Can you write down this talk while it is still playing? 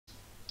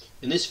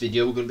In this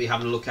video we're going to be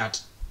having a look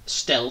at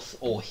stealth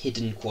or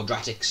hidden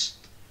quadratics.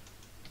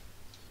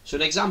 So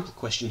an example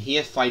question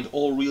here, find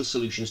all real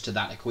solutions to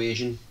that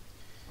equation.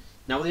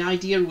 Now the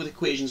idea with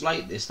equations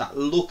like this that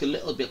look a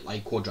little bit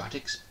like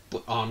quadratics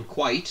but aren't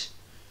quite,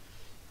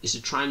 is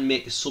to try and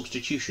make a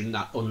substitution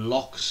that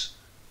unlocks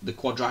the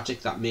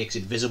quadratic, that makes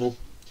it visible.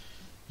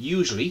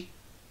 Usually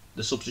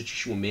the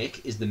substitution we'll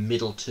make is the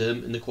middle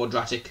term in the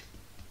quadratic.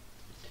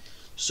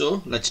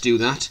 So let's do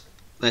that.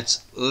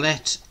 Let's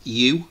let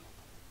u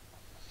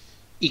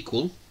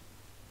equal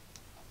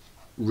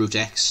root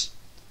x.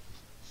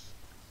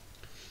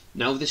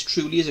 Now if this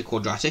truly is a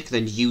quadratic,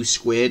 then u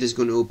squared is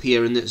going to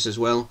appear in this as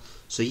well.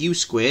 So u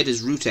squared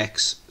is root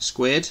x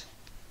squared.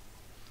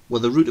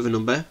 Well, the root of a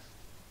number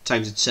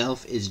times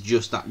itself is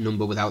just that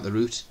number without the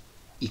root,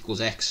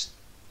 equals x.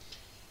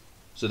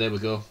 So there we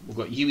go. We've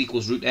got u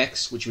equals root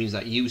x, which means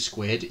that u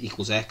squared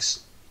equals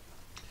x.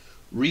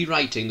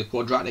 Rewriting the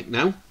quadratic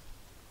now,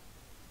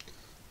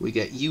 we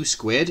get u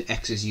squared,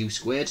 x is u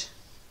squared,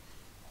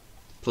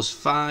 plus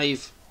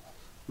 5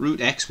 root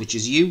x, which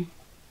is u,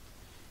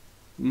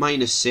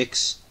 minus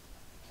 6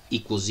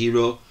 equals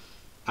 0.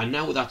 And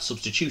now with that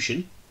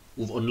substitution,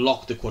 we've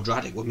unlocked the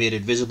quadratic, we've made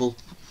it visible.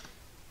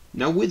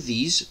 Now with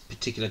these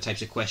particular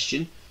types of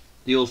question,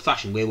 the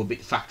old-fashioned way would be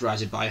to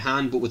factorise it by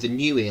hand, but with the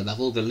new A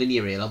level, the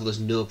linear A level, there's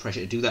no pressure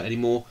to do that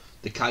anymore.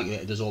 The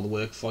calculator does all the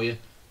work for you.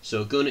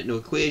 So going into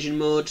equation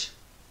mode,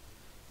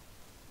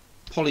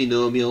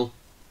 polynomial,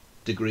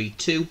 degree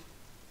 2.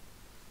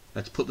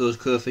 Let's put those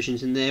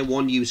coefficients in there.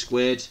 1u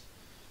squared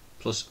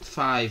plus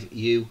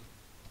 5u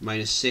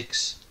minus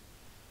 6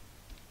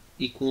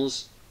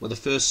 equals, well, the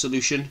first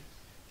solution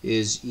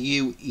is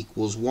u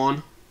equals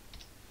 1.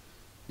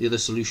 The other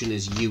solution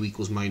is u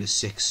equals minus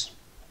 6.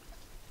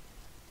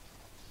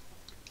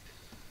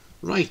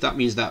 Right, that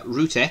means that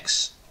root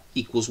x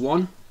equals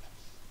 1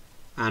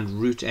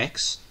 and root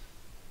x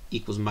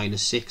equals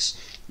minus 6.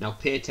 Now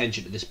pay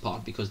attention to this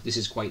part because this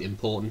is quite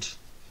important.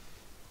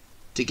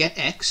 To get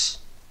x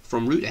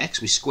from root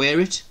x, we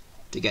square it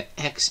to get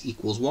x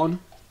equals 1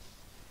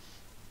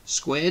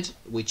 squared,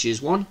 which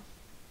is 1,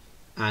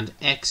 and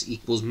x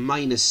equals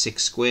minus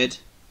 6 squared,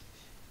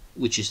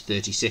 which is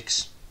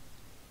 36.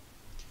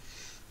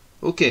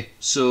 Okay,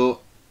 so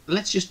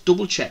let's just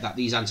double check that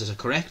these answers are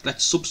correct.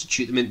 Let's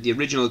substitute them into the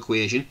original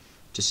equation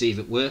to see if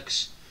it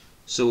works.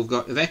 So we've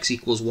got, if x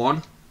equals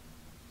 1,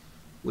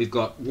 we've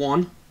got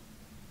 1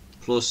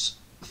 plus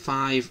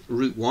 5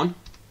 root 1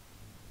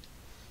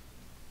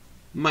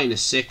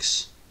 minus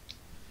 6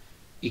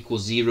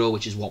 equals 0,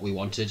 which is what we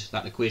wanted.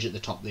 That equation at the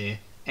top there,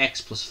 x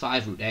plus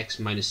 5 root x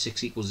minus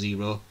 6 equals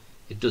 0.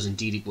 It does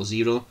indeed equal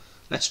 0.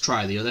 Let's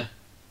try the other.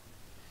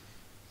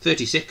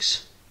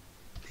 36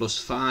 plus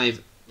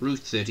 5 root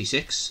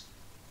 36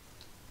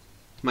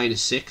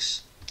 minus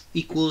 6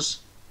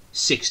 equals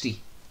 60.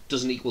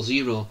 Doesn't equal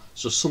 0,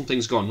 so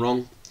something's gone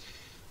wrong.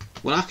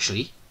 Well,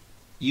 actually,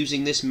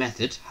 using this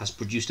method has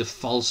produced a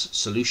false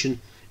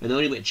solution, and the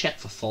only way to check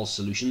for false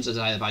solutions is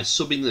either by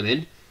subbing them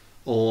in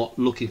or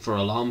looking for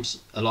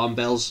alarm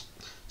bells.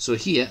 So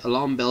here,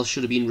 alarm bells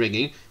should have been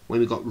ringing when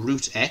we got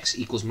root x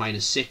equals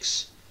minus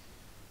 6.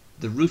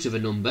 The root of a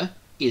number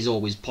is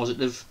always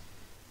positive.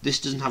 This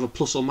doesn't have a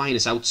plus or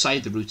minus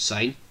outside the root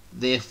sign,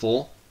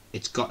 therefore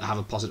it's got to have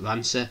a positive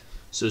answer.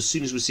 So as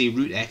soon as we see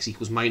root x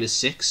equals minus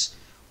 6,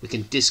 we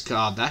can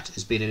discard that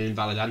as being an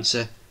invalid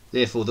answer.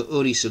 Therefore the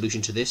only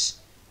solution to this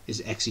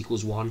is x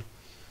equals 1.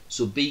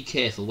 So be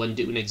careful when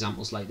doing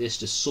examples like this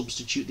to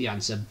substitute the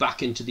answer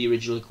back into the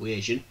original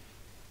equation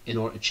in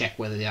order to check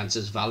whether the answer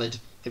is valid.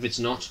 If it's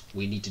not,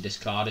 we need to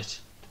discard it.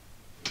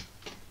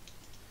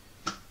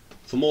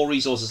 For more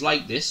resources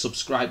like this,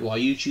 subscribe to our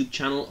YouTube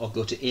channel or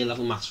go to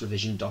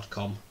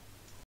alevelmathsrevision.com.